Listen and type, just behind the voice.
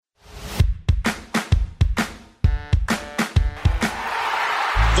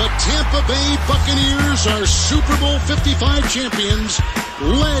Tampa Bay Buccaneers are Super Bowl 55 champions,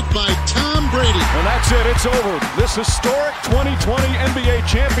 led by Tom Brady. And that's it. It's over. This historic 2020 NBA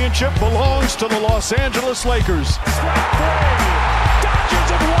championship belongs to the Los Angeles Lakers. Strike three. Dodgers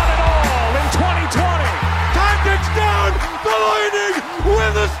have won it all in 2020. Time ticks down. The Lightning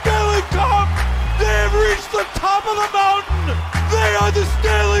win the Stanley Cup. They have reached the top of the mountain. They are the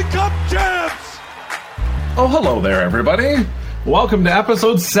Stanley Cup champs. Oh, hello there, everybody. Welcome to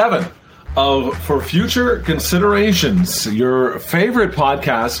episode 7 of For Future Considerations, your favorite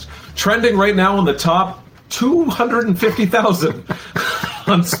podcast, trending right now in the top 250,000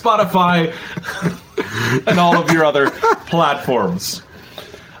 on Spotify and all of your other platforms.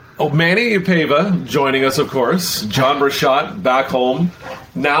 Oh, Manny Pava joining us, of course. John Brichat back home,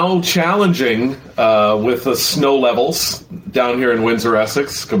 now challenging with the snow levels down here in Windsor,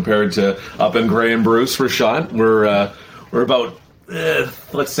 Essex, compared to up in Grey and Bruce. Brichat, we're about,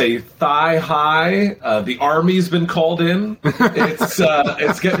 let's say, thigh high. The army's been called in.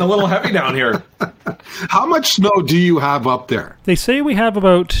 It's getting a little heavy down here. How much snow do you have up there? They say we have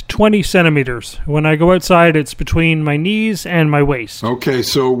about 20 centimeters. When I go outside, it's between my knees and my waist. Okay,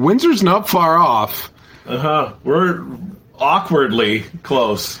 so Windsor's not far off. We're awkwardly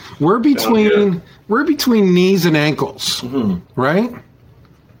close. We're between knees and ankles, right?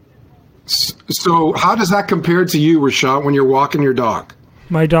 So how does that compare to you, Rashad, when you're walking your dog?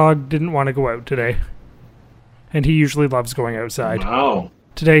 My dog didn't want to go out today, and he usually loves going outside. Wow.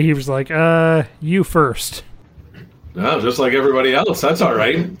 Today he was like, you first. No, just like everybody else. That's all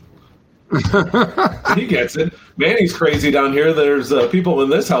right. He gets it. Manny's crazy down here. There's people in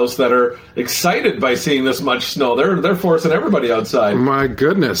this house that are excited by seeing this much snow. They're forcing everybody outside. My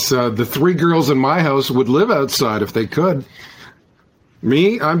goodness. The 3 girls in my house would live outside if they could.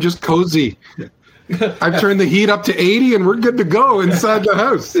 Me, I'm just cozy. I've turned the heat up to 80 and we're good to go inside the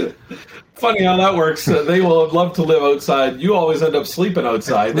house. Funny how that works. They will love to live outside. You always end up sleeping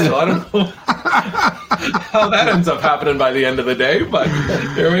outside. So I don't know how that ends up happening by the end of the day, but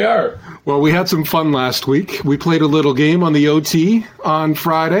here we are. Well, we had some fun last week. We played a little game on the OT on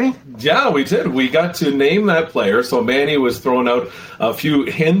Friday. Yeah, we did. We got to name that player. So Manny was throwing out a few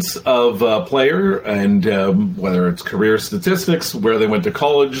hints of a player and whether it's career statistics, where they went to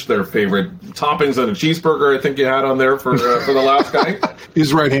college, their favorite toppings on a cheeseburger, I think you had on there for the last guy.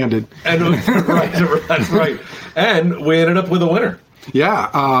 He's right-handed. And that's right. And we ended up with a winner. Yeah,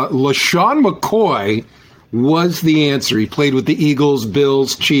 LeSean McCoy was the answer. He played with the Eagles,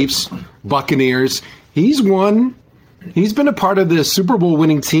 Bills, Chiefs, Buccaneers. He's been a part of the Super Bowl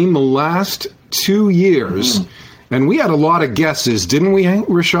winning team the last 2 years. And we had a lot of guesses, didn't we,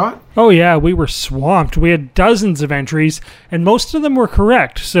 Rashad? Oh, yeah, we were swamped. We had dozens of entries, and most of them were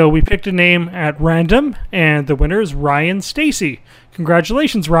correct. So we picked a name at random, and the winner is Ryan Stacy.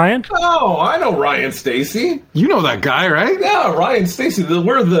 Congratulations, Ryan. Oh, I know Ryan Stacy. You know that guy, right? Yeah, Ryan Stacy.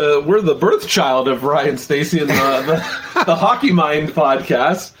 We're the birth child of Ryan Stacy in the Hockey Mind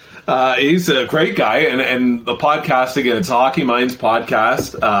podcast. He's a great guy, and the podcast, again, it's Hockey Minds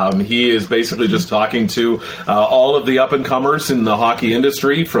podcast. He is basically just talking to all of the up-and-comers in the hockey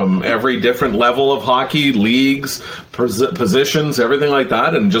industry from every different level of hockey, leagues, positions, everything like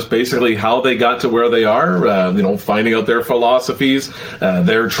that, and just basically how they got to where they are, finding out their philosophies,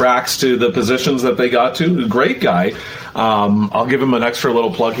 their tracks to the positions that they got to. Great guy. I'll give him an extra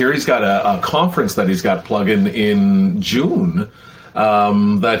little plug here. He's got a conference that he's got plugged in June.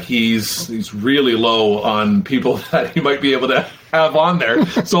 That he's really low on people that he might be able to have on there.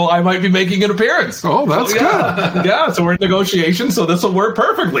 So I might be making an appearance. Oh, that's good. Yeah, so we're in negotiations, so this will work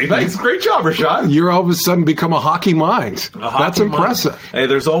perfectly. Thanks. Great job, Rashad. You're all of a sudden become a hockey mind. That's impressive. Hey,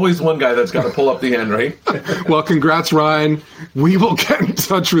 there's always one guy that's got to pull up the end, right? Well, congrats, Ryan. We will get in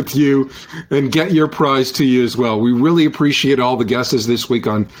touch with you and get your prize to you as well. We really appreciate all the guesses this week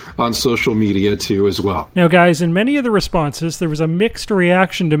on social media, too, as well. Now, guys, in many of the responses, there was a mixed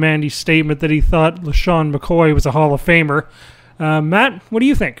reaction to Mandy's statement that he thought LeSean McCoy was a Hall of Famer. Matt, what do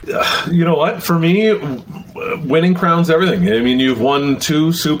you think? You know what? For me, winning crowns everything. I mean, you've won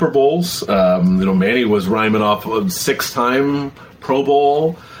 2 Super Bowls. Manny was rhyming off a 6-time Pro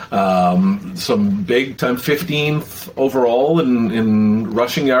Bowl. Some big time, 15th overall in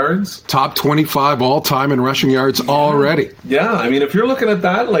rushing yards. Top 25 all-time in rushing yards already. Yeah, I mean, if you're looking at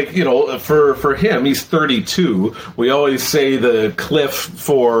that, for him, he's 32. We always say the cliff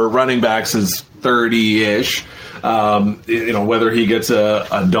for running backs is 30-ish. Whether he gets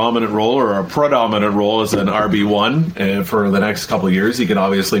a dominant role or a predominant role as an RB1 for the next couple of years, he can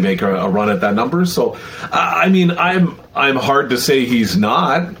obviously make a run at that number. So, I'm hard to say he's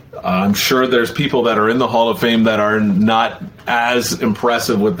not. I'm sure there's people that are in the Hall of Fame that are not as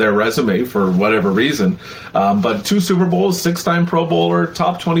impressive with their resume for whatever reason. But 2 Super Bowls, 6-time Pro Bowler,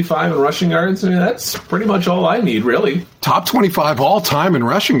 top 25 in rushing yards. I mean, that's pretty much all I need, really. Top 25 all time in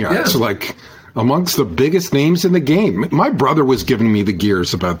rushing yards, like amongst the biggest names in the game. My brother was giving me the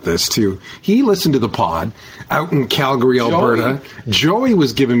gears about this too. He listened to the pod out in Calgary, Alberta. Joey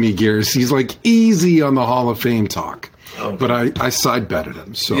was giving me gears. He's like, easy on the Hall of Fame talk. Okay. But I side betted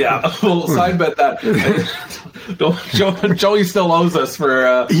him. So yeah, we'll side bet that. Joey still owes us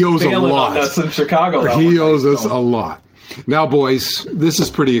for he owes a lot on us in Chicago. He owes us a lot. Now, boys, this is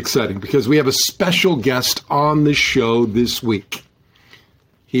pretty exciting because we have a special guest on the show this week.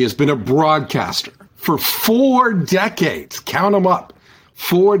 He has been a broadcaster for 4 decades. Count them up.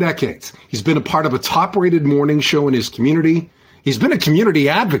 4 decades. He's been a part of a top-rated morning show in his community. He's been a community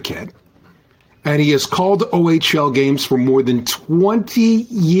advocate. And he has called OHL games for more than 20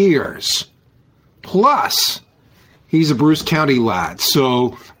 years. Plus, he's a Bruce County lad.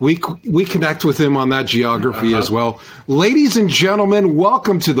 So we connect with him on that geography as well. Ladies and gentlemen,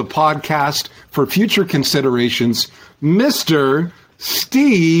 welcome to the podcast for future considerations, Mr.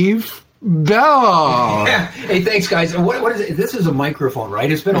 Steve Bell. Hey, thanks, guys. What is it? This is a microphone,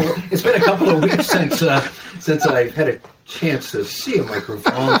 right? It's been a couple of weeks since I've had a chance to see a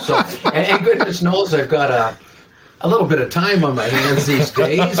microphone. So, and goodness knows I've got a little bit of time on my hands these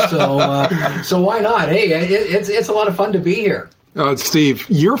days. So why not? Hey, it's a lot of fun to be here. Steve,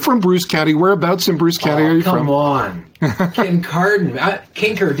 you're from Bruce County. Whereabouts in Bruce County are you from? Come on. Kincardine,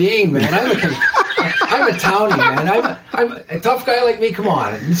 man. I'm a townie, man. I'm a tough guy like me. Come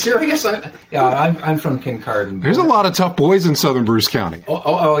on. You serious? I'm from Kincardine. There's a lot of tough boys in southern Bruce County.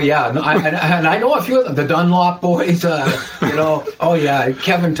 Oh yeah. No, and I know a few of them. The Dunlop boys, oh yeah.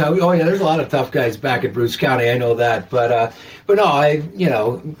 Kevin Towie. Oh yeah, there's a lot of tough guys back in Bruce County. I know that. But no, I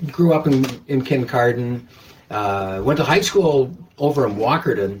grew up in Kincardine. Went to high school over in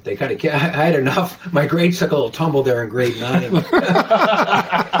Walkerton. I had enough. My grades took a little tumble there in grade 9.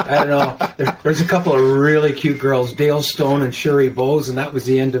 I don't know. There's a couple of really cute girls, Dale Stone and Sherry Bowes, and that was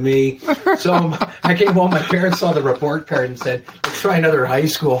the end of me. So I came home. My parents saw the report card and said, "Let's try another high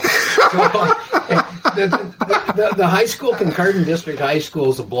school." So, the high school, Kincardine District High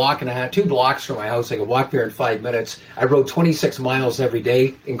School, is a block and a half, 2 blocks from my house. I could walk there in 5 minutes. I rode 26 miles every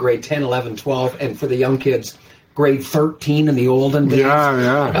day in grade 10, 11, 12, and for the young kids, grade 13 in the olden days.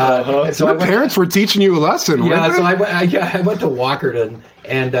 Yeah. So my parents were teaching you a lesson. Yeah, so I went to Walkerton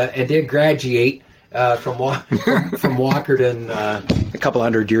and did graduate from Walkerton a couple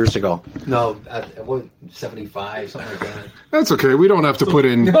hundred years ago. No, 75, something like that. That's okay. We don't have to put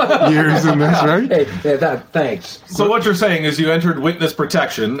in years in this, right? Hey, thanks. So what you're saying is you entered witness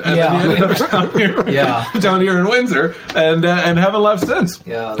protection and then you ended up down here in Windsor and haven't left since.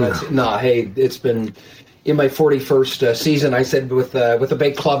 Yeah, hey, it's been in my 41st season, I said, with a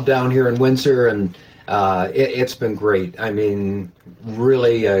big club down here in Windsor, and it's been great. I mean,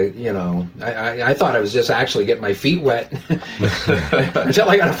 really, I thought I was just actually getting my feet wet until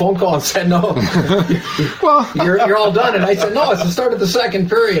I got a phone call and said, "No, you're all done." And I said, "No, it's the start of the second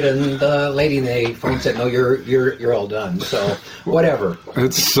period." And the lady in the phone said, "No, you're all done." So whatever.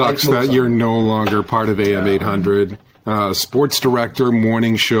 It sucks that you're no longer part of AM 800. Sports director,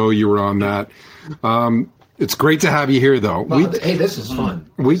 morning show. You were on that. It's great to have you here, though. Hey, this is fun.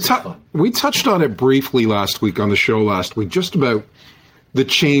 We touched on it briefly last week on the show just about the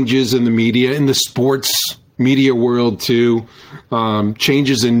changes in the media, in the sports media world, too.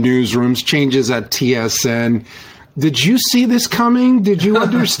 Changes in newsrooms, changes at TSN. Did you see this coming? Did you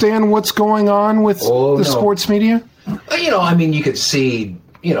understand what's going on with sports media? You could see,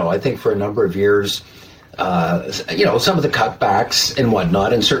 I think for a number of years, some of the cutbacks and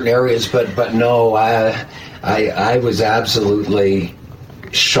whatnot in certain areas, but no, I was absolutely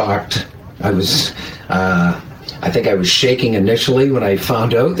shocked. I think I was shaking initially when I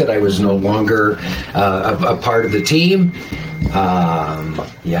found out that I was no longer a part of the team.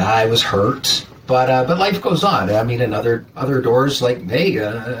 I was hurt. But life goes on. I mean, and other doors, like, hey,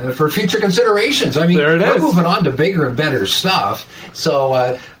 for future considerations. I mean, we're moving on to bigger and better stuff.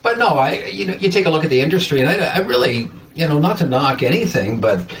 So, but no, you take a look at the industry, and I really, not to knock anything,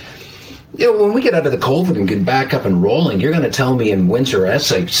 but when we get out of the COVID and get back up and rolling, you're going to tell me in Windsor,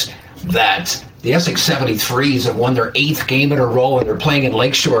 Essex, that the Essex 73s have won their 8th game in a row, and they're playing in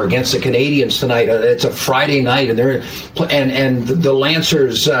Lakeshore against the Canadians tonight. It's a Friday night, and the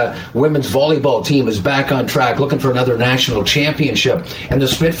Lancers women's volleyball team is back on track, looking for another national championship. And the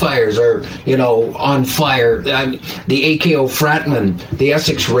Spitfires are, on fire. The AKO Fratman, the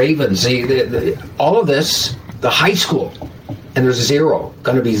Essex Ravens, all of this, the high school, and there's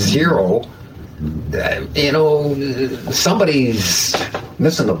going to be zero somebody's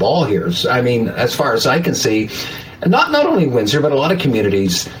missing the ball here. I mean, as far as I can see, not only Windsor, but a lot of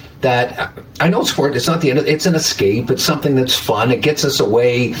communities that I know sport, it's not the end of, it's an escape. It's something that's fun. It gets us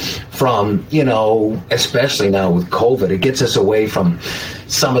away from, especially now with COVID, it gets us away from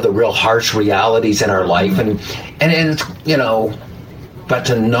some of the real harsh realities in our life. And it's, but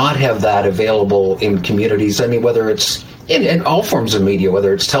to not have that available in communities, I mean, whether it's in all forms of media,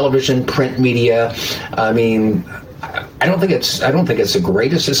 whether it's television, print media, I mean, I don't think it's the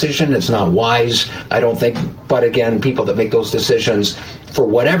greatest decision. It's not wise, I don't think. But again, people that make those decisions for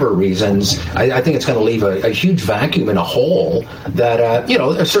whatever reasons, I think it's going to leave a huge vacuum in a hole that,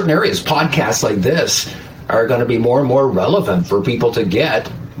 certain areas, podcasts like this are going to be more and more relevant for people to get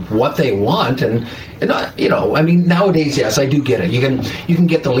what they want. And I mean, nowadays, yes, I do get it. You can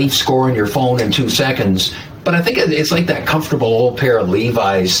get the Leaf score on your phone in 2 seconds. But I think it's like that comfortable old pair of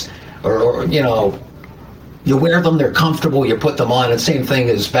Levi's or you wear them, they're comfortable, you put them on. And same thing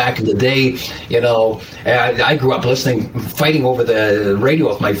as back in the day, I grew up fighting over the radio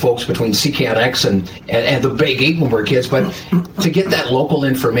with my folks between CKNX and the Big 8 when we were kids. But to get that local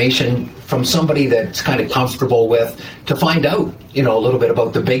information from somebody that's kind of comfortable with, to find out, a little bit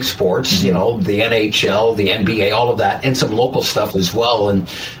about the big sports, the NHL, the NBA, all of that, and some local stuff as well. And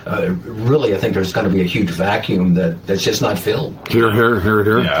really, I think there's going to be a huge vacuum that's just not filled. Here.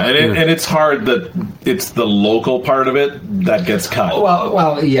 Yeah, and it's hard that it's the local part of it that gets cut.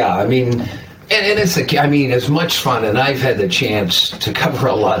 Well, yeah. I mean, and it's as much fun, and I've had the chance to cover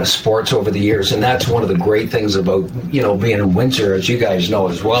a lot of sports over the years, and that's one of the great things about being in Windsor, as you guys know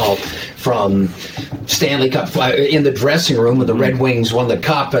as well, from Stanley Cup in the dressing room when the Red Wings won the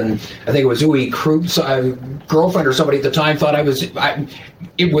cup, and I think it was Uwe Krup's girlfriend or somebody at the time thought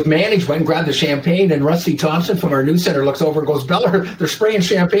with management, went and grabbed the champagne, and Rusty Thompson from our news center looks over and goes, "Beller, they're spraying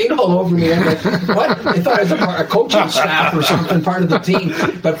champagne all over me." I'm like, what? They thought I was a coaching staff or something, part of the team.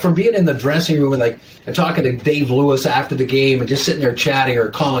 But from being in the dressing room and talking to Dave Lewis after the game and just sitting there chatting, or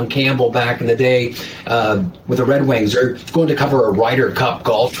Colin Campbell back in the day with the Red Wings, or going to cover a Ryder Cup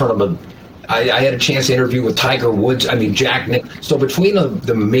golf tournament. I had a chance to interview with Tiger Woods. I mean, Jack Nick. So between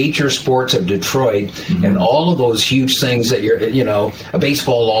the major sports of Detroit and all of those huge things that a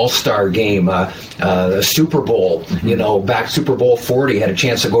baseball all-star game, a Super Bowl, back Super Bowl 40, had a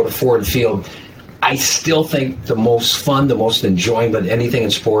chance to go to Ford Field. I still think the most fun, the most enjoyment, anything in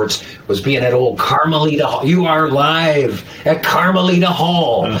sports, was being at old Carmelita Hall. You are live at Carmelita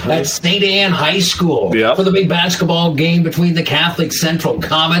Hall at St. Anne High School for the big basketball game between the Catholic Central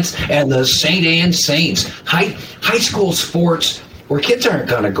Comets and the St. Anne Saints. High school sports, where kids aren't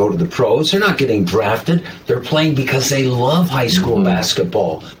going to go to the pros. They're not getting drafted. They're playing because they love high school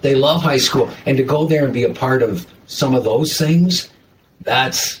basketball. They love high school. And to go there and be a part of some of those things,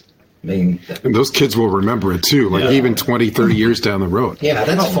 and those kids will remember it too, even 20, 30 years down the road. Yeah,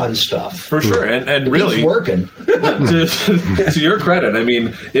 that's fun stuff. For sure. And really, it's working. to your credit, I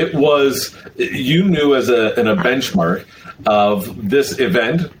mean, it was, you knew as a benchmark of this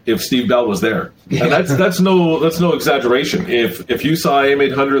event if Steve Bell was there. And that's no exaggeration. If you saw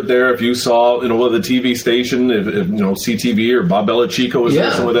AM800 there, if you saw the TV station, if CTV or Bob Belichico was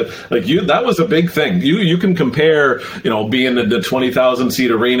there, something like that, that was a big thing. You can compare being in the 20,000 seat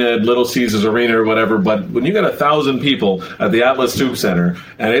arena at Little Caesars Arena or whatever, but when you got 1,000 people at the Atlas Tube Center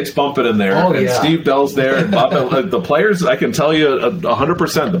and it's bumping in there, Steve Bell's there, and Bob the players, I can tell you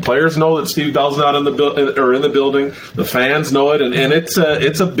 100%, the players know that Steve Bell's not in the building. The fans know it, and it's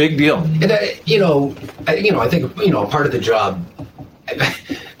a big deal. And I think part of the job.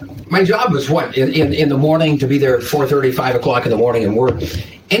 My job was in the morning to be there at 4:30, 5 o'clock in the morning, and work.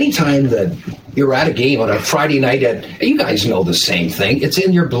 Anytime that you're at a game on a Friday night, you guys know the same thing. It's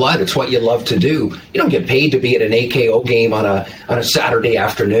in your blood. It's what you love to do. You don't get paid to be at an AKO game on a Saturday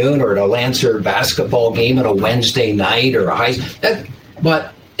afternoon, or at a Lancer basketball game on a Wednesday night, or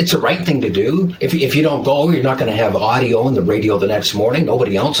but it's the right thing to do. If you don't go, you're not going to have audio on the radio the next morning.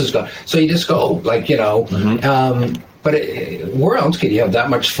 Nobody else is going. So you just go, But where else can you have that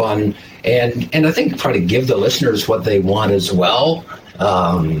much fun? And I think try to give the listeners what they want as well.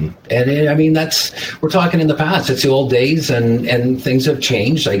 We're talking in the past. It's the old days, and things have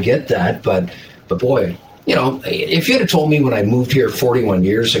changed. I get that, but boy, if you had told me when I moved here 41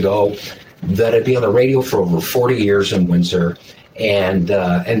 years ago that I'd be on the radio for over 40 years in Windsor, and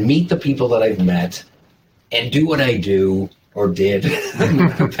meet the people that I've met, and do what I do or did,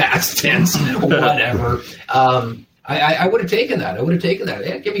 past tense, whatever. I would have taken that.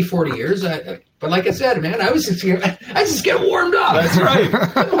 Yeah, give me 40 years. But like I said, man, I just get warmed up. That's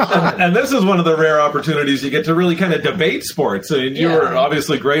right. And this is one of the rare opportunities you get to really kind of debate sports. And you were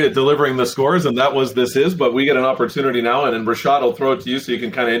obviously great at delivering the scores, and that was This Is. But we get an opportunity now, and then Rashad will throw it to you so you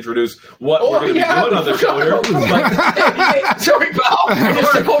can kind of introduce what we're going to be doing on the show here. Hey, sorry, pal. I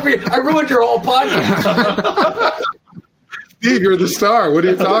just took over you. I ruined your whole podcast. Steve, you're the star. What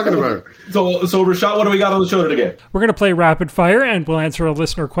are you talking about? So Rashad, what do we got on the show today? We're going to play Rapid Fire, and we'll answer a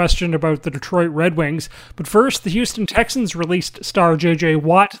listener question about the Detroit Red Wings. But first, the Houston Texans released star J.J.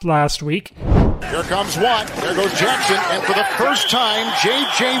 Watt last week. Here comes Watt. There goes Jackson. And for the first time,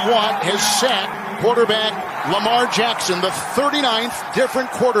 J.J. Watt has sacked quarterback Lamar Jackson, the 39th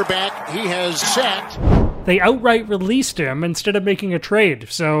different quarterback he has sacked. They outright released him instead of making a trade.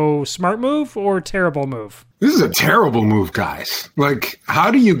 So, smart move or terrible move? This is a terrible move, guys. Like, how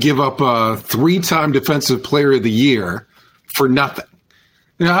do you give up a 3-time Defensive Player of the Year for nothing?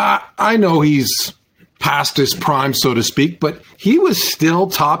 Now, I know he's past his prime, so to speak, but he was still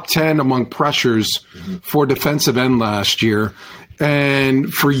top 10 among pressures for defensive end last year.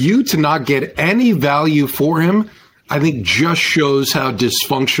 And for you to not get any value for him, I think just shows how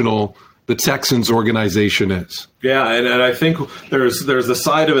dysfunctional the Texans organization is. Yeah, and I think there's a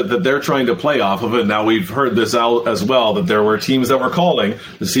side of it that they're trying to play off of it. Now, we've heard this out as well, that there were teams that were calling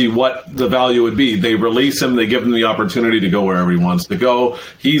to see what the value would be. They release him. They give him the opportunity to go wherever he wants to go.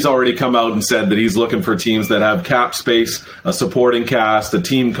 He's already come out and said that he's looking for teams that have cap space, a supporting cast, a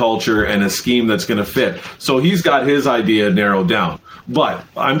team culture, and a scheme that's going to fit. So he's got his idea narrowed down. But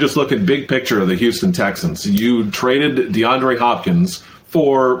I'm just looking big picture of the Houston Texans. You traded DeAndre Hopkins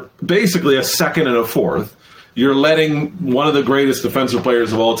for basically a second and a fourth. You're letting one of the greatest defensive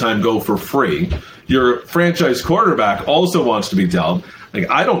players of all time go for free. Your franchise quarterback also wants to be dealt. Like,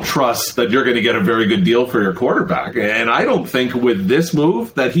 I don't trust that you're going to get a very good deal for your quarterback. And I don't think with this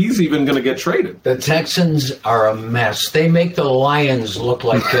move that he's even going to get traded. The Texans are a mess. They make the Lions look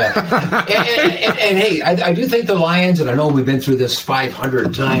like and hey, I do think the Lions, and I know we've been through this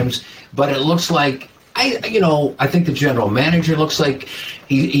 500 times, but it looks like I think the general manager looks like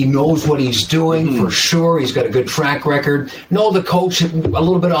he knows what he's doing for sure. He's got a good track record. No, the coach a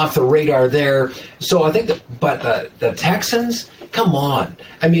little bit off the radar there. So I think the Texans, come on.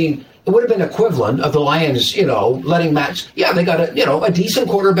 I mean, it would have been equivalent of the Lions, letting Matt. Yeah, they got a decent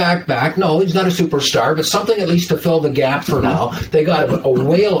quarterback back. No, he's not a superstar, but something at least to fill the gap for now. They got a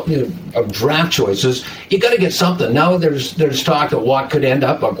whale of draft choices. You got to get something. Now there's talk that Watt could end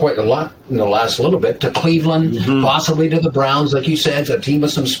up quite a lot in the last little bit to Cleveland, possibly to the Browns, like you said, a team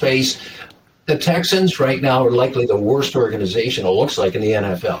with some space. The Texans right now are likely the worst organization, it looks like, in the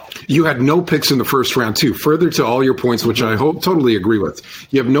NFL. You had no picks in the first round, too. Further to all your points, which I totally agree with.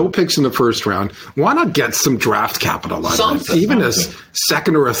 You have no picks in the first round. Why not get some draft capital out of it? Even a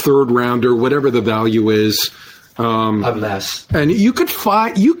second or a third rounder, whatever the value is. A mess. And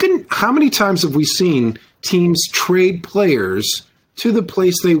how many times have we seen teams trade players to the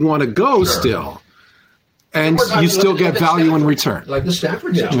place they want to go still? And you still get value in return. Like the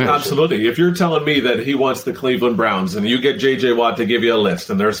Stafford situation. Yeah, absolutely. If you're telling me that he wants the Cleveland Browns and you get J.J. Watt to give you a list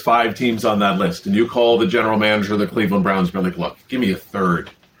and there's 5 teams on that list and you call the general manager of the Cleveland Browns and be like, look, give me a third.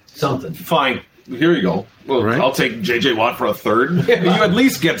 Something. Fine. Here you go. Well, right. I'll take J.J. Watt for a third. You at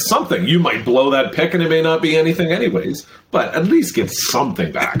least get something. You might blow that pick and it may not be anything anyways, but at least get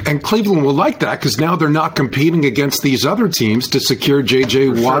something back. And Cleveland will like that because now they're not competing against these other teams to secure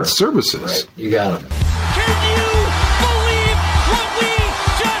J.J. Watt's services. Right. You got him. Can you believe what we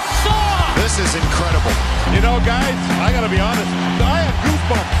just saw? This is incredible. You know, guys, I got to be honest. I have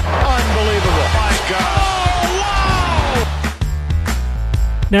goosebumps. Unbelievable. My God.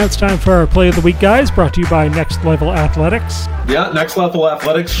 Now it's time for our Play of the Week, guys, brought to you by Next Level Athletics. Yeah, Next Level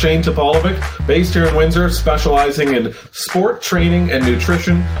Athletics, Shane Topolovic, based here in Windsor, specializing in sport training and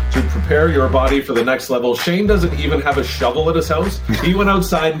nutrition to prepare your body for the next level. Shane doesn't even have a shovel at his house. He went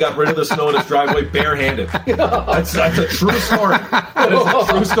outside and got rid of the snow in his driveway barehanded. That's a true story. That is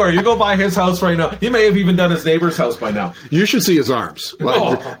a true story. You go by his house right now. He may have even done his neighbor's house by now. You should see his arms.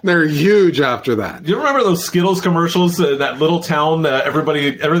 They're huge after that. Do you remember those Skittles commercials? That little town,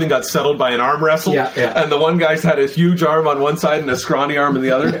 everything got settled by an arm wrestle. Yeah. And the one guy's had a huge arm on one side and a scrawny arm in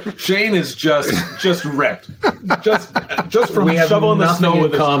the other. Shane is just ripped. Just from shoveling the snow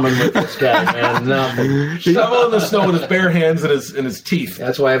with this guy, man. Nothing. Shoveling the snow with his bare hands and his teeth.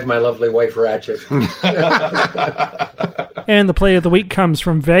 That's why I have my lovely wife Ratchet. And the Play of the Week comes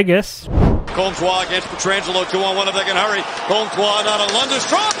from Vegas. Comtois against Pietrangelo, 2-on-1 if they can hurry. Comtois not a Lunders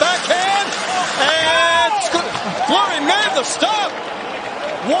drop, backhand, and Fleury made the stop.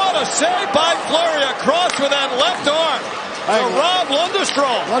 What a save by Fleury across with that left arm. To Rob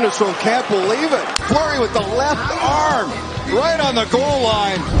Lundestrom. Lundestrom can't believe it. Fleury with the left arm right on the goal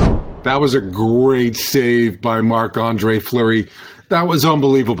line. That was a great save by Marc-Andre Fleury. That was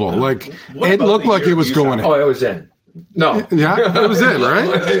unbelievable. Like, it looked like it was going in. Oh, it was in. No. Yeah, it was in,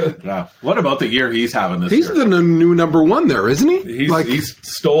 right? Yeah. What about the year he's having this He's year? the new number one there, isn't he? He's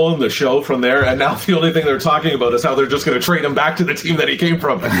stolen the show from there, and now the only thing they're talking about is how they're just going to trade him back to the team that he came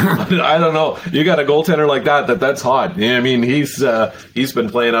from. I don't know. You got a goaltender like that's hot. Yeah, I mean, he's been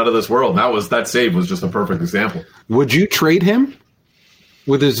playing out of this world. That save was just a perfect example. Would you trade him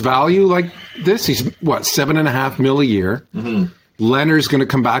with his value like this? He's what, $7.5 million a year. Mm-hmm. Leonard's going to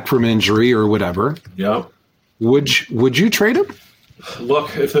come back from injury or whatever. Yep. Would you trade him?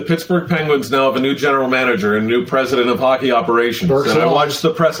 Look, if the Pittsburgh Penguins now have a new general manager and new president of hockey operations, Burke's and I laws. watched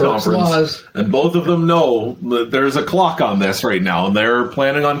the press Burke's conference, laws. and both of them know that there's a clock on this right now, and they're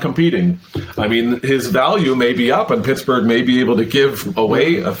planning on competing. I mean, his value may be up, and Pittsburgh may be able to give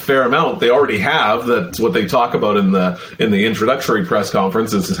away a fair amount. They already have. That's what they talk about in the introductory press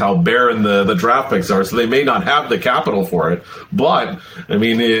conference. This is how barren the draft picks are, so they may not have the capital for it. But I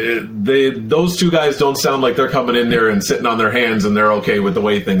mean, those two guys don't sound like they're coming in there and sitting on their hands and they're okay with the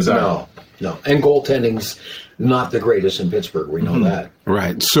way things are. No. And goaltending's not the greatest in Pittsburgh. We know that.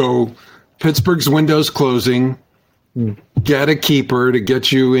 Right. So Pittsburgh's window's closing. Get a keeper to get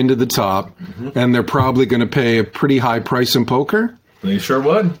you into the top, and they're probably going to pay a pretty high price in poker. They sure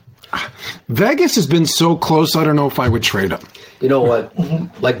would. Vegas has been so close, I don't know if I would trade them. You know what?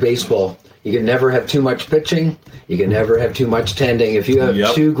 Like baseball, you can never have too much pitching. You can never have too much tending. If you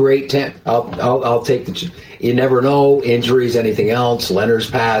have two great I'll take the. You never know, injuries, anything else. Leonard's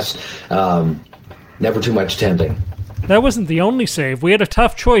pass. Never too much tending. That wasn't the only save. We had a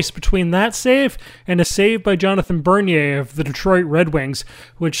tough choice between that save and a save by Jonathan Bernier of the Detroit Red Wings,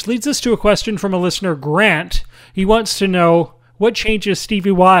 which leads us to a question from a listener, Grant. He wants to know what changes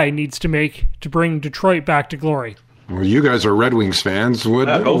Stevie Y needs to make to bring Detroit back to glory. Well, you guys are Red Wings fans. What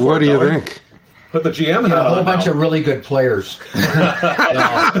do you think? Put the GM in a whole bunch of really good players. You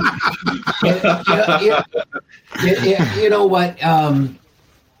know what?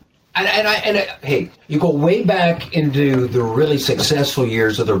 Hey, you go way back into the really successful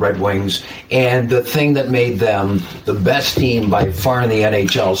years of the Red Wings, and the thing that made them the best team by far in the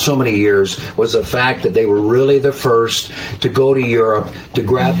NHL so many years was the fact that they were really the first to go to Europe to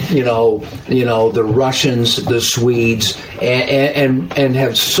grab, the Russians, the Swedes, and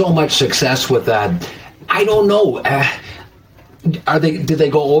have so much success with that. I don't know. Did they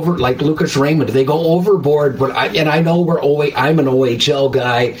go over, like Lucas Raymond? Did they go overboard? But I know I'm an OHL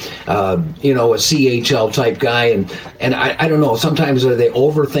guy, a CHL type guy, and I don't know. Sometimes are they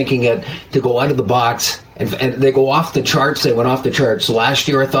overthinking it to go out of the box, and they go off the charts? They went off the charts last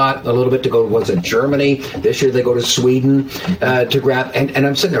year, I thought, a little bit to go. Was it Germany? This year they go to Sweden to grab, and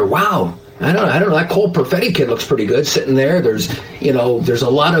I'm sitting there, wow. I don't know. That Cole Perfetti kid looks pretty good sitting there. There's a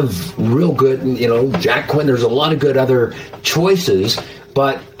lot of real good, Jack Quinn. There's a lot of good other choices.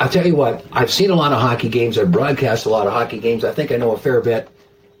 But I'll tell you what, I've seen a lot of hockey games. I've broadcast a lot of hockey games. I think I know a fair bit.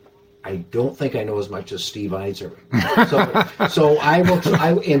 I don't think I know as much as Steve Yzerman. So I will.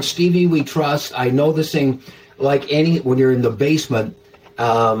 And Stevie, we trust. I know this thing, like when you're in the basement.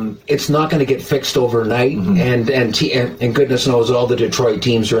 It's not going to get fixed overnight, and goodness knows all the Detroit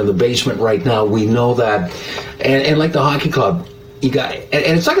teams are in the basement right now. We know that, and like the hockey club, you got, and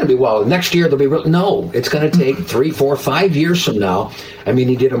it's not going to be next year. They'll be no. It's going to take 3, 4, 5 years from now. I mean,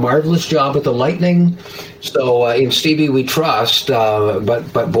 he did a marvelous job with the Lightning, so in Stevie we trust.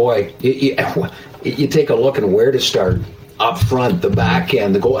 But boy, you take a look at where to start. Up front, the back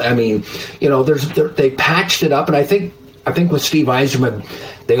end, the goal. I mean, they patched it up, and I think with Steve Yzerman,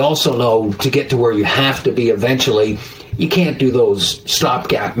 they also know to get to where you have to be eventually, you can't do those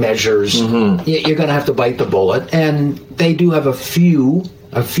stopgap measures. Mm-hmm. You're going to have to bite the bullet. And they do have a few,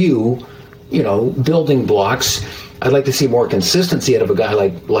 building blocks. I'd like to see more consistency out of a guy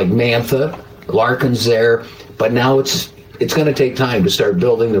like Mantha, Larkin's there. But now it's going to take time to start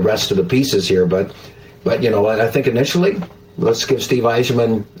building the rest of the pieces here. But I think initially, let's give Steve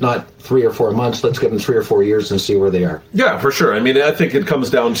Yzerman not 3 or 4 months. Let's give him 3 or 4 years and see where they are. Yeah, for sure. I mean, I think it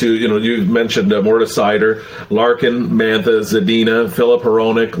comes down to, you mentioned Mortis Sider, Larkin, Mantha, Zadina, Philip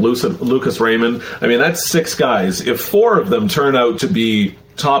Hronek, Lucas Raymond. I mean, that's 6 guys. If 4 of them turn out to be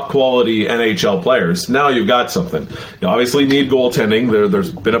top quality NHL players. Now you've got something. You obviously need goaltending.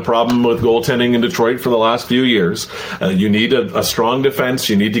 There's been a problem with goaltending in Detroit for the last few years. You need a strong defense.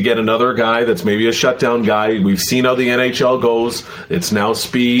 You need to get another guy that's maybe a shutdown guy. We've seen how the NHL goes. It's now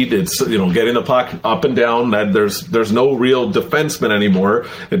speed. It's getting the puck up and down. That there's no real defenseman anymore.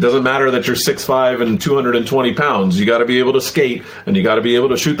 It doesn't matter that you're 6'5" and 220 pounds. You got to be able to skate and you got to be able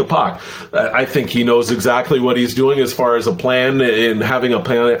to shoot the puck. I think he knows exactly what he's doing as far as a plan and having a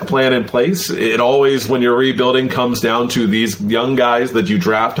plan in place. It always, when you're rebuilding, comes down to these young guys that you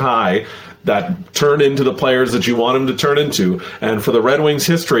draft high that turn into the players that you want them to turn into. And for the Red Wings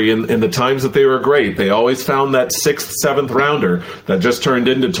history, in the times that they were great, they always found that 6th, 7th rounder that just turned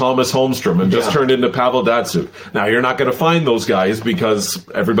into Thomas Holmstrom and just turned into Pavel Datsyuk. Now, you're not going to find those guys because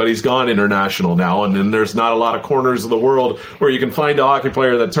everybody's gone international now, and then there's not a lot of corners of the world where you can find a hockey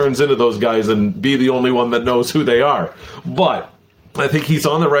player that turns into those guys and be the only one that knows who they are. But I think he's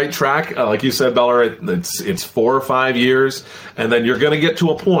on the right track. Like you said, Beller, it's 4 or 5 years, and then you're going to get to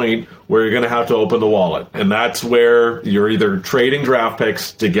a point where you're going to have to open the wallet. And that's where you're either trading draft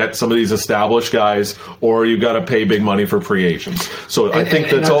picks to get some of these established guys, or you've got to pay big money for free agents. So I think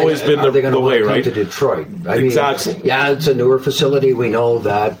that's always been the way, right? To Detroit. Exactly. Yeah, it's a newer facility. We know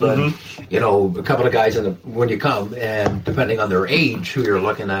that, but a couple of guys when you come, and depending on their age, who you're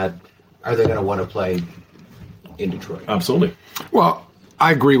looking at, are they going to want to play in Detroit? Absolutely. Well,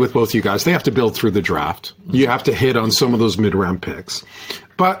 I agree with both you guys. They have to build through the draft. You have to hit on some of those mid-round picks.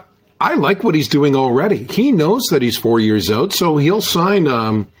 But I like what he's doing already. He knows that he's 4 years out, so he'll sign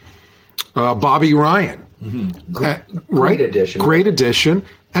Bobby Ryan. Great addition. Great addition.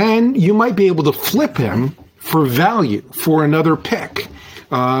 And you might be able to flip him for value for another pick.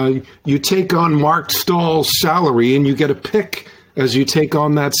 You take on Mark Stahl's salary, and you get a pick as you take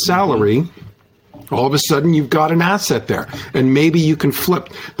on that salary. All of a sudden, you've got an asset there, and maybe you can flip.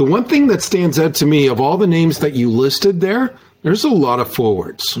 The one thing that stands out to me of all the names that you listed there's a lot of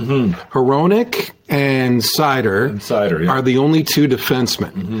forwards. Hronek and Seider, are the only two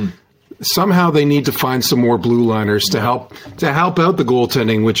defensemen. Somehow they need to find some more blue liners to help out the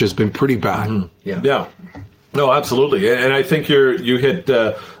goaltending, which has been pretty bad. Yeah. No, absolutely. And I think you hit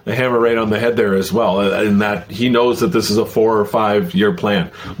the hammer right on the head there as well, in that he knows that this is a 4 or 5 year plan.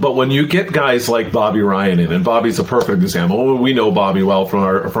 But when you get guys like Bobby Ryan in, and Bobby's a perfect example. We know Bobby well from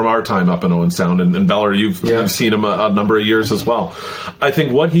our time up in Owen Sound, and Beller, you've seen him a number of years as well. I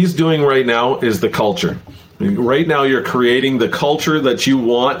think what he's doing right now is the culture. Right now, you're creating the culture that you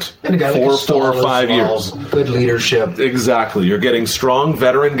want for 4 or 5 years. Good leadership. Exactly. You're getting strong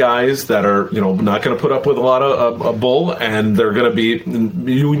veteran guys that are, not going to put up with a lot of bull, and they're going to be.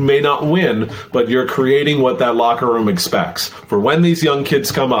 You may not win, but you're creating what that locker room expects. For when these young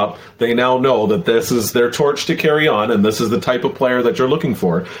kids come up, they now know that this is their torch to carry on, and this is the type of player that you're looking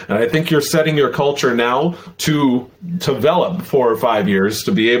for. And I think you're setting your culture now to develop 4 or 5 years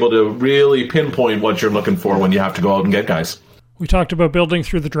to be able to really pinpoint what you're looking for when you have to go out and get guys. We talked about building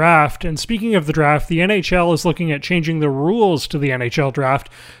through the draft, and speaking of the draft, the NHL is looking at changing the rules to the NHL draft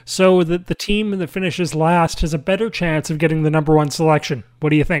so that the team that finishes last has a better chance of getting the number 1 selection. What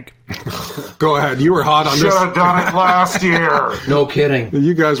do you think? Go ahead. You were hot on this. Should have done it last year. No kidding.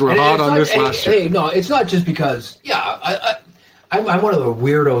 You guys were hot on this last year. Hey, no, it's not just because, I'm one of the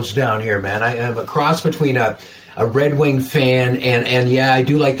weirdos down here, man. I am a cross between a Red Wing fan, and I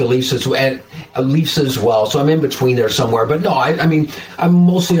do like the Leafs as well. So I'm in between there somewhere. But no, I mean, I'm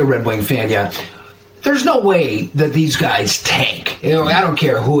mostly a Red Wing fan. Yeah, there's no way that these guys tank. I don't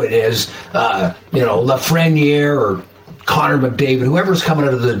care who it is. Lafreniere or Connor McDavid, whoever's coming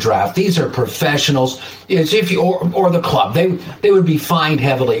out of the draft. These are professionals. It's or the club. They would be fined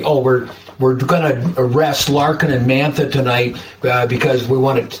heavily. Oh, we're going to arrest Larkin and Mantha tonight because we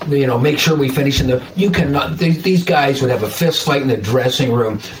want to, make sure we finish in the. You cannot. These guys would have a fist fight in the dressing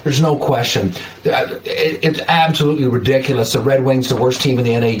room. There's no question. It's absolutely ridiculous. The Red Wings, the worst team in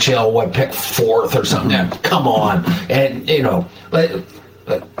the NHL, pick 4th or something. Come on, and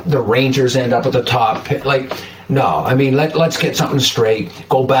the Rangers end up at the top. No, I mean, let's get something straight.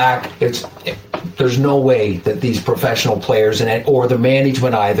 Go back. There's no way that these professional players or the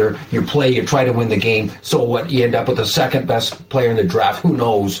management either, you try to win the game. So what? You end up with the second best player in the draft. Who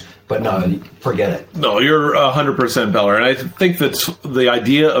knows? But no, forget it. No, you're 100% Beller. And I think that the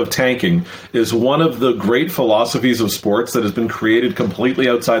idea of tanking is one of the great philosophies of sports that has been created completely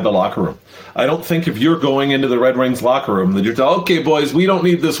outside the locker room. I don't think if you're going into the Red Wings locker room that you're telling, okay, boys, we don't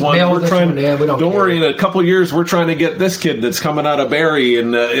need this one. Don't worry, in a couple of years, we're trying to get this kid that's coming out of Barrie,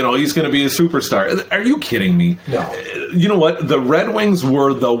 and he's going to be a superstar. Are you kidding me? No. you know what? The Red Wings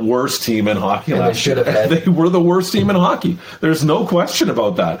were the worst team in hockey last year. They were the worst team in hockey. There's no question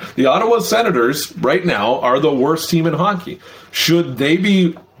about that. The Ottawa Senators right now are the worst team in hockey. Should they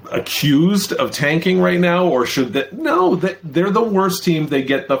be accused of tanking right now, or should they? No, they're the worst team. They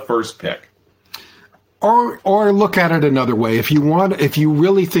get the first pick. Or look at it another way. If you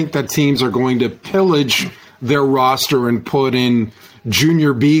really think that teams are going to pillage their roster and put in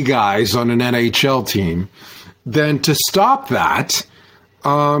junior B guys on an NHL team, then to stop that,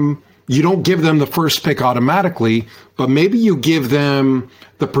 you don't give them the first pick automatically, but maybe you give them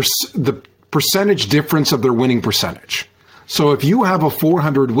the percentage difference of their winning percentage. So if you have a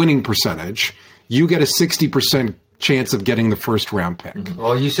 400 winning percentage, you get a 60% chance of getting the first round pick.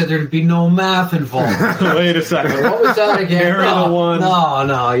 Well, you said there'd be no math involved. Wait a second. What was that again?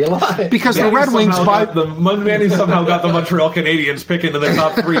 No, you lied. Because the Red Wings Manny somehow got the Montreal Canadiens pick into the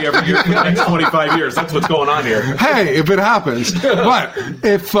top 3 every year for the next 25 years. That's what's going on here. Hey, if it happens. But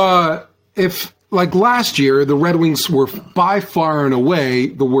if like last year, the Red Wings were by far and away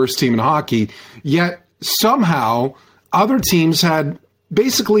the worst team in hockey, yet somehow other teams had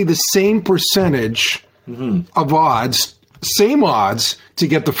basically the same percentage of odds, same odds to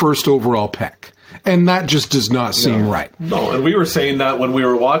get the first overall pick. And that just does not seem right. No, and we were saying that when we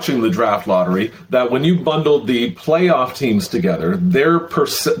were watching the draft lottery, that when you bundled the playoff teams together,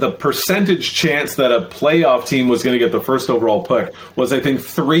 the percentage chance that a playoff team was going to get the first overall pick was, I think,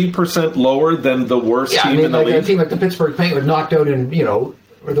 3% lower than the worst team in the league. A team like the Pittsburgh Penguins knocked out in,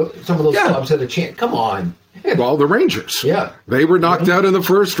 some of those clubs had a chance. Come on. Well, the Rangers. Yeah. They were knocked out in the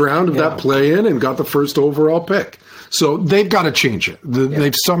first round of that play-in and got the first overall pick. So they've got to change it.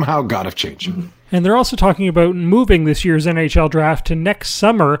 They've somehow got to change it. And they're also talking about moving this year's NHL draft to next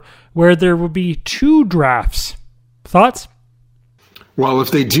summer, where there will be 2 drafts. Thoughts? Well,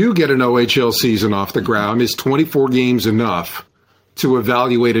 if they do get an OHL season off the ground, is 24 games enough to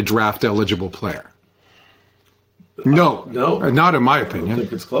evaluate a draft-eligible player? No, not in my opinion. I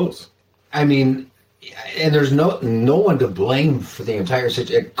think it's close. I mean, and there's no one to blame for the entire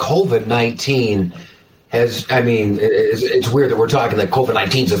situation. COVID-19 has, it's weird that we're talking that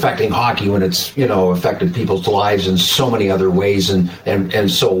COVID-19 is affecting hockey when it's, affected people's lives in so many other ways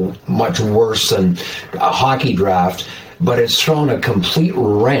and so much worse than a hockey draft. But it's thrown a complete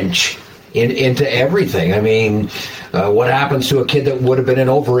wrench into everything. What happens to a kid that would have been an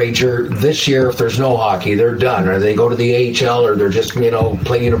overager this year if there's no hockey? They're done, or they go to the AHL, or they're just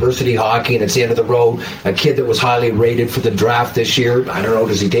play university hockey and it's the end of the road. A kid that was highly rated for the draft this year, I don't know,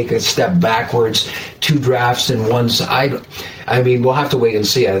 does he take a step backwards? 2 drafts in one side. We'll have to wait and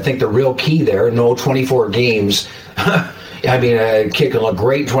see. I think the real key there, 24 games. A kid can look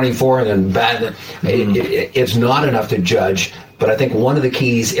great 24 and then bad. It's not enough to judge. But I think one of the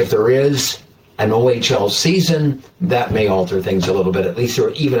keys, if there is an OHL season, that may alter things a little bit. At least,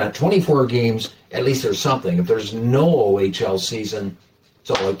 even at 24 games, at least there's something. If there's no OHL season, it's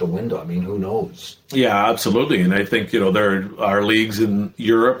all out the window. Who knows? Yeah, absolutely. And I think, there are leagues in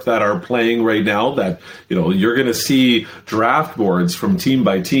Europe that are playing right now that, you're going to see draft boards from team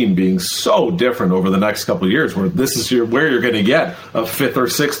by team being so different over the next couple of years, where this is where you're going to get a 5th or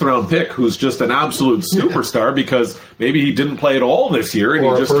 6th round pick who's just an absolute superstar because maybe he didn't play at all this year and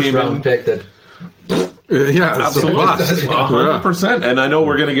or he just a came first-round in. pick that. Yeah, absolutely. 100%. And I know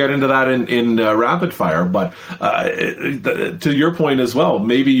we're going to get into that in rapid fire, but to your point as well,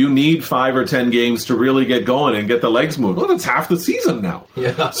 maybe you need 5 or 10 games to really get going and get the legs moving. Well, that's half the season now.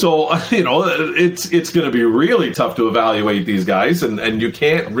 Yeah. So, it's going to be really tough to evaluate these guys, and you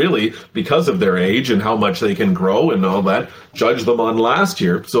can't really, because of their age and how much they can grow and all that, judge them on last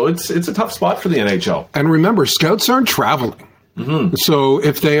year. So it's a tough spot for the NHL. And remember, scouts aren't traveling. So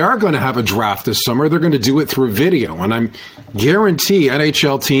if they are going to have a draft this summer, they're going to do it through video. And I guarantee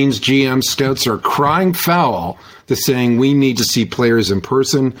NHL teams, GM, scouts are crying foul to saying we need to see players in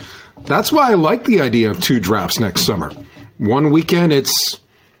person. That's why I like the idea of 2 drafts next summer. One weekend it's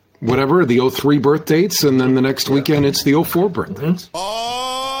whatever, the 03 birth dates, and then the next weekend it's the 04 birth dates.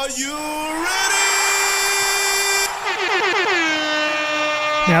 Are you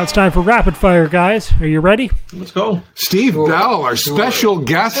Now it's time for rapid fire, guys. Are you ready? Let's go. Steve Bell, our special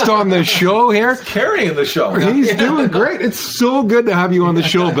guest on the show here. Carrying the show. He's doing great. It's so good to have you on the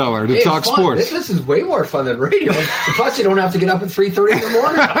show, Beller, to talk sports. This is way more fun than radio. Plus, you don't have to get up at 3:30 in the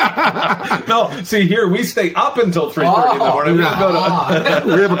morning. No, see here, we stay up until 3:30 in the morning.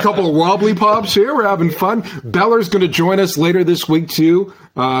 We have a couple of wobbly pops here. We're having fun. Beller's going to join us later this week, too,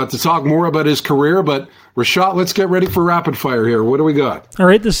 to talk more about his career. But, Rashad, let's get ready for rapid fire here. What do we got? All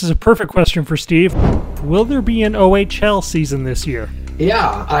right, this is a perfect question for Steve. Will there be an OHL season this year?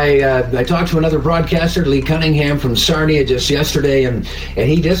 Yeah, I talked to another broadcaster, Lee Cunningham from Sarnia, just yesterday, and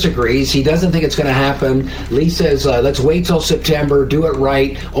he disagrees. He doesn't think it's going to happen. Lee says, let's wait till September, do it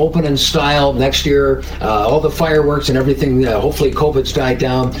right, open in style next year, all the fireworks and everything. Hopefully COVID's died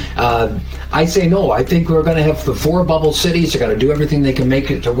down. I say no. I think we're going to have the 4 bubble cities. They're going to do everything they can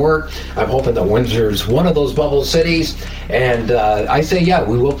make it to work. I'm hoping that Windsor's one of those bubble cities. And I say, yeah,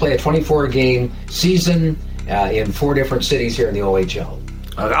 we will play a 24-game season in 4 different cities here in the OHL.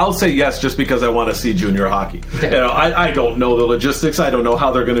 I'll say yes just because I want to see junior hockey. I don't know the logistics. I don't know how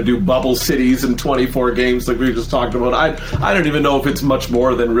they're going to do bubble cities in 24 games like we just talked about. I don't even know if it's much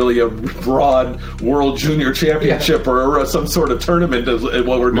more than really a broad World Junior Championship or some sort of tournament as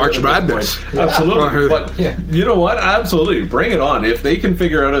what we're doing. March Madness. Absolutely. But you know what? Absolutely. Bring it on. If they can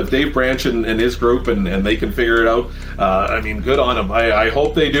figure out, if Dave Branch and his group and they can figure it out, good on them. I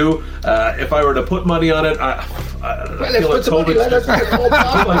hope they do. If I were to put money on it, I feel like COVID's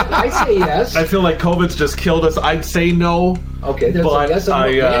I say yes. I feel like COVID's just killed us. I'd say no. Okay, there's but a yes.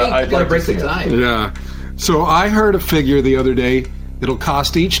 I'd like break to the see time. Yeah. So I heard a figure the other day. It'll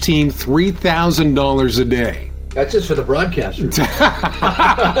cost each team $3,000 a day. That's just for the broadcaster.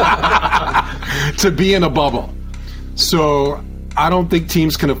 To be in a bubble. So I don't think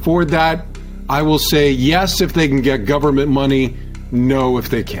teams can afford that. I will say yes if they can get government money, no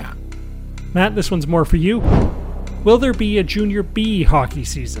if they can't. Matt, this one's more for you. Will there be a Junior B hockey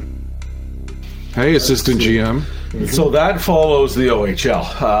season? Hey, assistant GM. So that follows the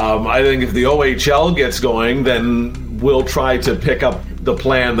OHL. I think if the OHL gets going, then we'll try to pick up the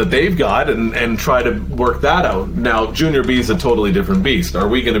plan that they've got and try to work that out. Now, Junior B is a totally different beast. Are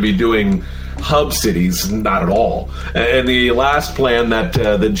we going to be doing hub cities? Not at all. And the last plan that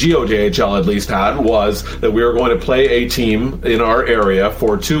the GOJHL at least had was that we were going to play a team in our area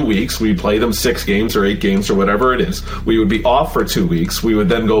for 2 weeks. We'd play them 6 games or 8 games or whatever it is. We would be off for 2 weeks. We would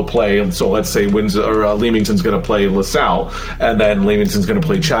then go play, and so let's say Leamington's going to play LaSalle, and then Leamington's going to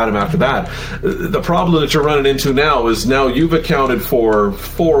play Chatham after that. The problem that you're running into now is now you've accounted for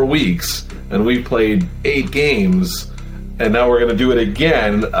 4 weeks, and we've played 8 games, and now we're going to do it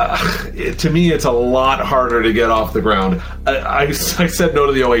again. To me, it's a lot harder to get off the ground. I said no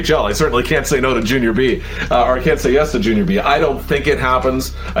to the OHL. I certainly can't say no to Junior B, or I can't say yes to Junior B. I don't think it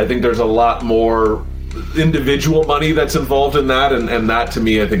happens. I think there's a lot more individual money that's involved in that, and that, to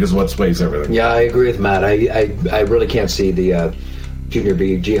me, I think is what sways everything. Yeah, I agree with Matt. I really can't see the Junior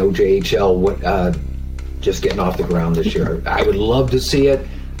B, GOJHL just getting off the ground this year. I would love to see it,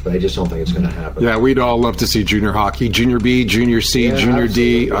 but I just don't think it's going to happen. Yeah, we'd all love to see junior hockey. Junior B, Junior C, Junior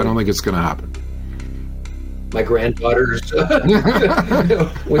absolutely. D. I don't think it's going to happen. My granddaughter's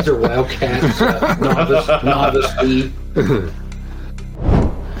Windsor Wildcats, novice B.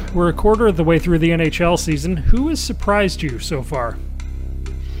 We're a quarter of the way through the NHL season. Who has surprised you so far?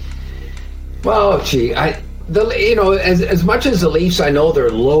 Well, gee, as much as the Leafs, I know they're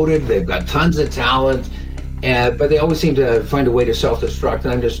loaded. They've got tons of talent. But they always seem to find a way to self-destruct.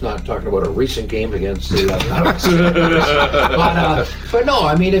 And I'm just not talking about a recent game against the but no,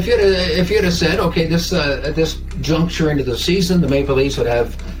 I mean, if you'd have said, okay, at this juncture into the season, the Maple Leafs would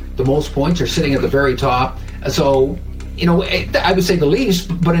have the most points. They're sitting at the very top. So, I would say the Leafs,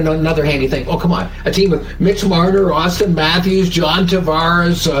 but in another hand, you think, oh, come on, a team with Mitch Marner, Austin Matthews, John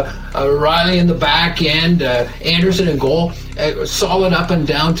Tavares, Riley in the back end, Anderson in goal, solid up and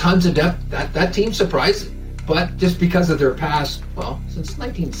down, tons of depth. That team surprised. But just because of their past, since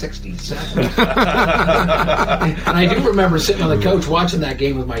 1967. And I do remember sitting on the couch watching that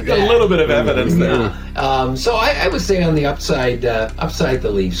game with my dad. A little bit of evidence there. So I would say on the upside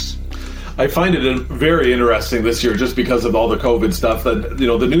the Leafs. I find it very interesting this year just because of all the COVID stuff that,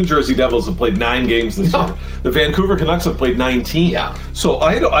 the New Jersey Devils have played 9 games this year. The Vancouver Canucks have played 19. Yeah. So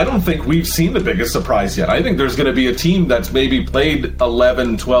I don't think we've seen the biggest surprise yet. I think there's going to be a team that's maybe played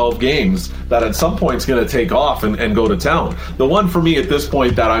 11, 12 games that at some point is going to take off and go to town. The one for me at this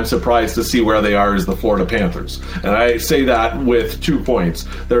point that I'm surprised to see where they are is the Florida Panthers. And I say that with 2 points.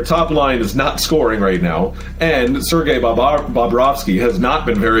 Their top line is not scoring right now, and Sergei Bobrovsky has not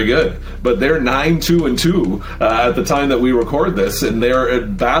been very good. But they're 9-2-2 at the time that we record this, and they're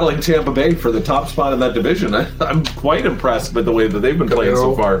battling Tampa Bay for the top spot in that division. I'm quite impressed by the way that they've been playing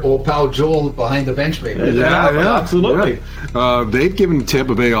so far. Old pal Joel behind the bench, maybe. Yeah, absolutely. Yeah. They've given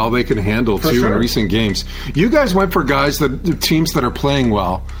Tampa Bay all they can handle, too, in recent games. You guys went for teams that are playing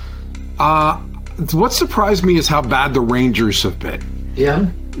well. What surprised me is how bad the Rangers have been. Yeah.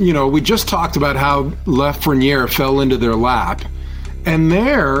 We just talked about how Lafreniere fell into their lap, and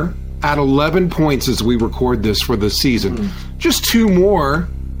they're at 11 points as we record this for the season. Just 2 more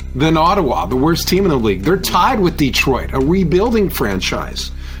than Ottawa, the worst team in the league. They're tied with Detroit, a rebuilding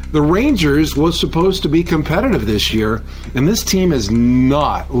franchise. The Rangers was supposed to be competitive this year, and this team has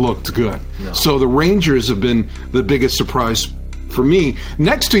not looked good. No. So the Rangers have been the biggest surprise for me.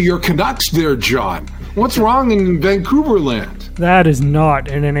 Next to your Canucks there, John. What's wrong in Vancouver land? That is not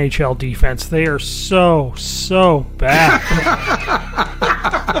an NHL defense. They are so bad.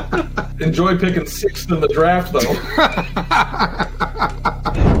 Enjoy picking 6th in the draft, though.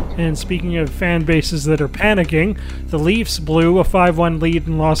 And speaking of fan bases that are panicking, the Leafs blew a 5-1 lead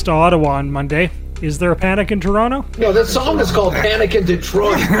and lost to Ottawa on Monday. Is there a panic in Toronto? No, that song is called Panic in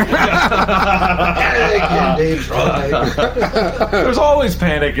Detroit. Panic in Detroit. There's always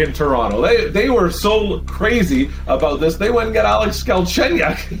panic in Toronto. They were so crazy about this, they went and got Alex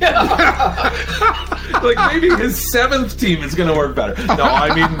Galchenyuk. Like, maybe his 7th team is going to work better. No,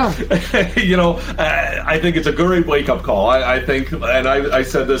 I mean, I think it's a great wake-up call. I think, and I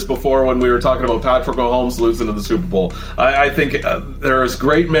said this before when we were talking about Patrick Mahomes losing to the Super Bowl. I think there is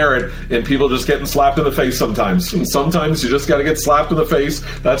great merit in people just getting slapped in the face sometimes. And sometimes you just got to get slapped in the face.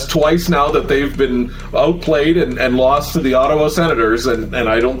 That's twice now that they've been outplayed and lost to the Ottawa Senators, and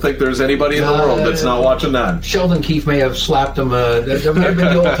I don't think there's anybody in the world that's not watching that. Sheldon Keefe may have slapped him. There may have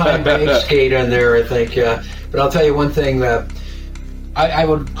been the old-time bank skate in there, I think. But I'll tell you one thing. I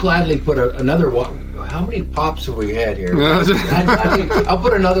would gladly put another one. How many pops have we had here? I'll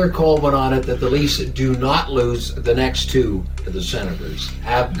put another Coleman on it that the Leafs do not lose the next 2 to the Senators.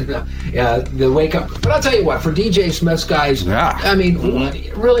 The wake up. But I'll tell you what, for DJ Smith's guys, I mean,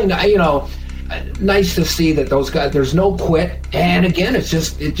 really, nice to see that those guys, there's no quit. And again, it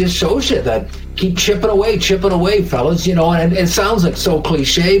just shows you that keep chipping away, fellas, and it sounds like so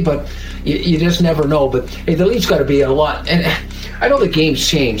cliche, but you just never know. But hey, the Leafs got to be a lot. And I know the game's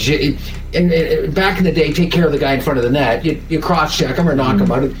changed. And back in the day, take care of the guy in front of the net. You cross-check him or knock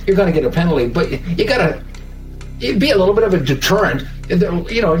him out. You're going to get a penalty, but you got to be a little bit of a deterrent.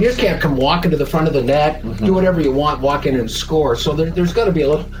 You just can't come walking to the front of the net, do whatever you want, walk in and score. So there's got to be a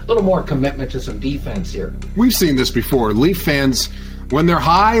little more commitment to some defense here. We've seen this before. Leaf fans, when they're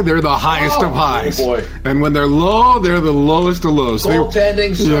high, they're the highest of highs. Oh boy. And when they're low, they're the lowest of lows.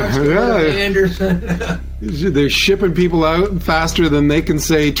 Goaltending, Anderson. They're shipping people out faster than they can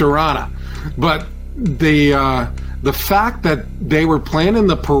say Toronto. But the fact that they were playing in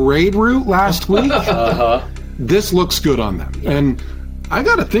the parade route last week, this looks good on them. And I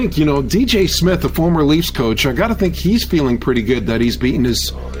got to think, DJ Smith, the former Leafs coach, I got to think he's feeling pretty good that he's beaten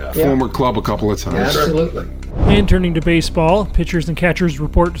his former club a couple of times. Absolutely. And turning to baseball, pitchers and catchers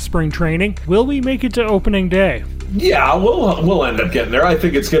report to spring training. Will we make it to opening day? Yeah, we'll end up getting there. I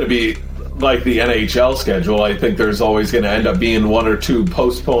think it's going to be like the NHL schedule. I think there's always going to end up being 1 or 2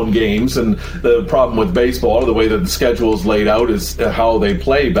 postponed games, and the problem with baseball, the way that the schedule is laid out, is how they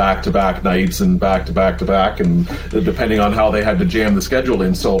play back-to-back nights and back-to-back, and depending on how they had to jam the schedule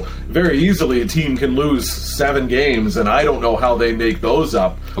in. So very easily a team can lose 7 games, and I don't know how they make those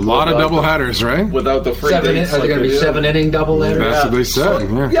up. A lot of doubleheaders, right? Without the free dates. Are there going to be 7-inning doubleheaders? That's what they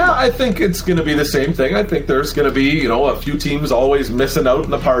said. So, I think it's going to be the same thing. I think there's going to be, a few teams always missing out in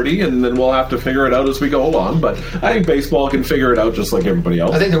the party, and then we'll have to figure it out as we go along. But I think baseball can figure it out just like everybody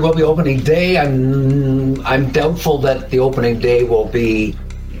else. I think there will be opening day. I'm doubtful that the opening day will be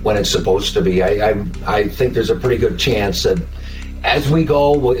when it's supposed to be. I think there's a pretty good chance that as we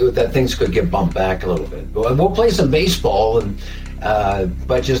go, that things could get bumped back a little bit. We'll play some baseball,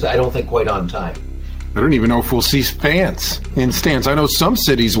 but just I don't think quite on time. I don't even know if we'll see fans in stands. I know some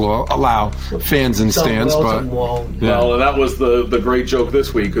cities will allow fans in stands, but well, and that was the great joke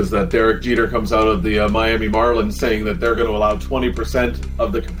this week, is that Derek Jeter comes out of the Miami Marlins saying that they're going to allow 20%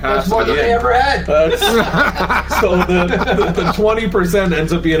 of the capacity. That's more than they ever had. So the 20%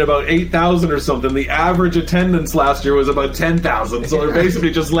 ends up being about 8,000 or something. The average attendance last year was about 10,000. So they're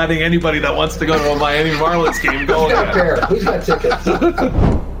basically just letting anybody that wants to go to a Miami Marlins game go. Who's got tickets?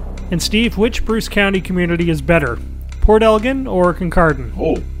 And Steve, which Bruce County community is better, Port Elgin or Kincardine?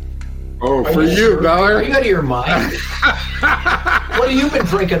 Oh, for you, Ballard. Are you out of your mind? What have you been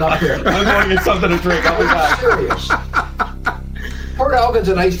drinking up here? I'm going to get something to drink. I'll be back. Serious. Port Elgin's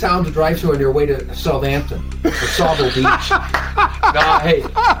a nice town to drive to on your way to Southampton or Sauble Beach.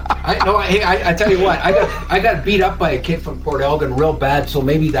 I tell you what, I got beat up by a kid from Port Elgin real bad, so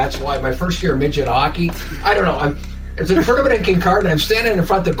maybe that's why. My first year of midget hockey, I don't know. It's a tournament in Kincardine. I'm standing in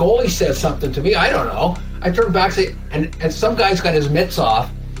front. The goalie says something to me. I don't know. I turn back and some guy's got his mitts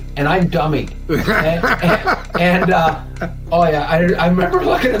off, and I'm dummy. I remember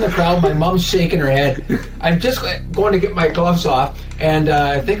looking in the crowd. My mom's shaking her head. I'm just going to get my gloves off, and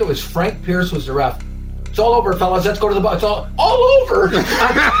I think it was Frank Pierce was the ref. It's all over, fellas. Let's go to the bar. It's all over.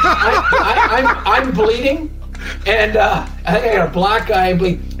 I'm bleeding. And I think I got a black eye and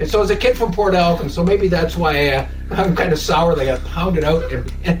bleed. And so as a kid from Port Elgin, so maybe that's why I'm kind of sour. They got pounded out.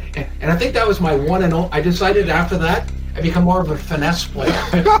 And I think that was my one and only. I decided after that, I become more of a finesse player.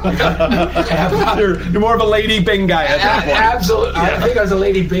 You're more of a lady bing guy at that point. Absolutely. Yeah. I think I was a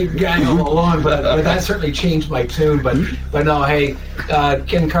lady big guy all along, but that certainly changed my tune. But no, hey,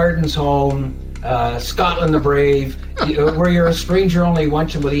 Kincardin's home, Scotland the Brave, where you're a stranger only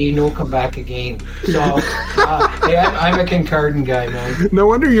once and with you no come back again. So, hey, I'm a Kincardin guy, man. No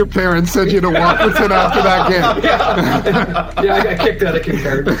wonder your parents sent you to Waterton after that game. Yeah, I got kicked out of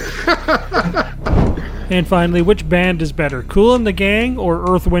Kincardin. And finally, which band is better, Kool and the Gang or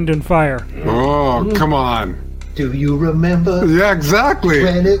Earth, Wind and Fire? Oh, come on. Do you remember? Yeah, exactly.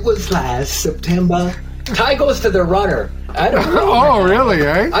 When it was last September. Tie goes to the runner. I don't know. Oh, really,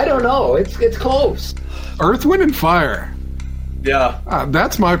 eh? I don't know. It's close. Earth, Wind and Fire. Yeah.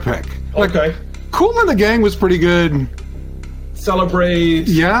 That's my pick. Okay. Kool and the Gang was pretty good. Celebrate.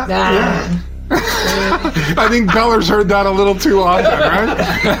 Yeah. Yeah. I think Beller's heard that a little too often, right?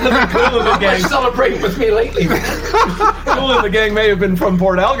 Kool and the Gang celebrating with me lately. Kool and the Gang may have been from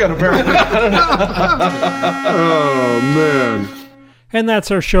Port Elgin, apparently. Oh, man. And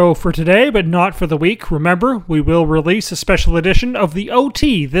that's our show for today, but not for the week. Remember, we will release a special edition of the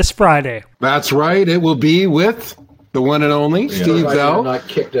OT this Friday. That's right. It will be with the one and only Steve Zell. Not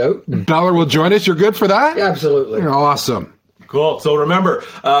kicked out. Beller will join us. You're good for that? Yeah, absolutely. Awesome. Cool. So remember,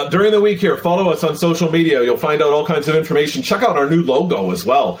 during the week here, follow us on social media. You'll find out all kinds of information. Check out our new logo as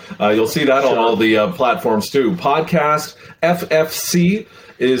well. You'll see that on all the platforms too. Podcast FFC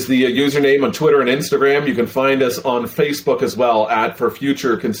is the username on Twitter and Instagram. You can find us on Facebook as well at For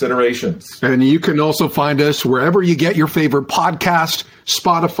Future Considerations. And you can also find us wherever you get your favorite podcast,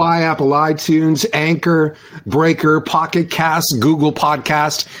 Spotify, Apple iTunes, Anchor, Breaker, Pocket Cast, Google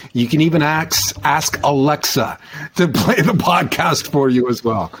Podcast. You can even ask Alexa to play the podcast for you as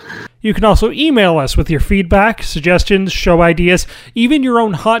well. You can also email us with your feedback, suggestions, show ideas, even your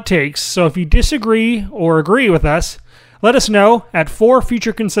own hot takes. So if you disagree or agree with us, let us know at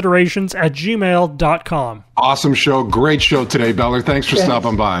forfutureconsiderations@gmail.com. Awesome show. Great show today, Beller. Thanks for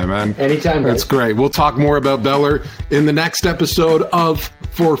stopping by, man. Anytime. That's great. We'll talk more about Beller in the next episode of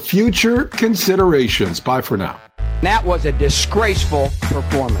For Future Considerations. Bye for now. That was a disgraceful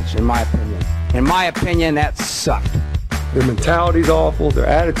performance, in my opinion. In my opinion, that sucked. Their mentality's awful. Their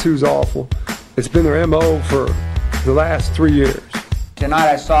attitude's awful. It's been their MO for the last 3 years. Tonight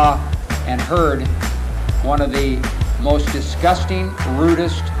I saw and heard one of the most disgusting,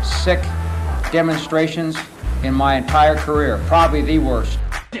 rudest, sick demonstrations in my entire career. Probably the worst.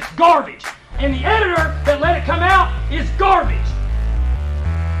 It's garbage. And the editor that let it come out is garbage.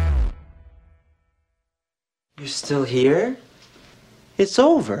 You're still here? It's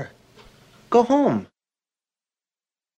over. Go home.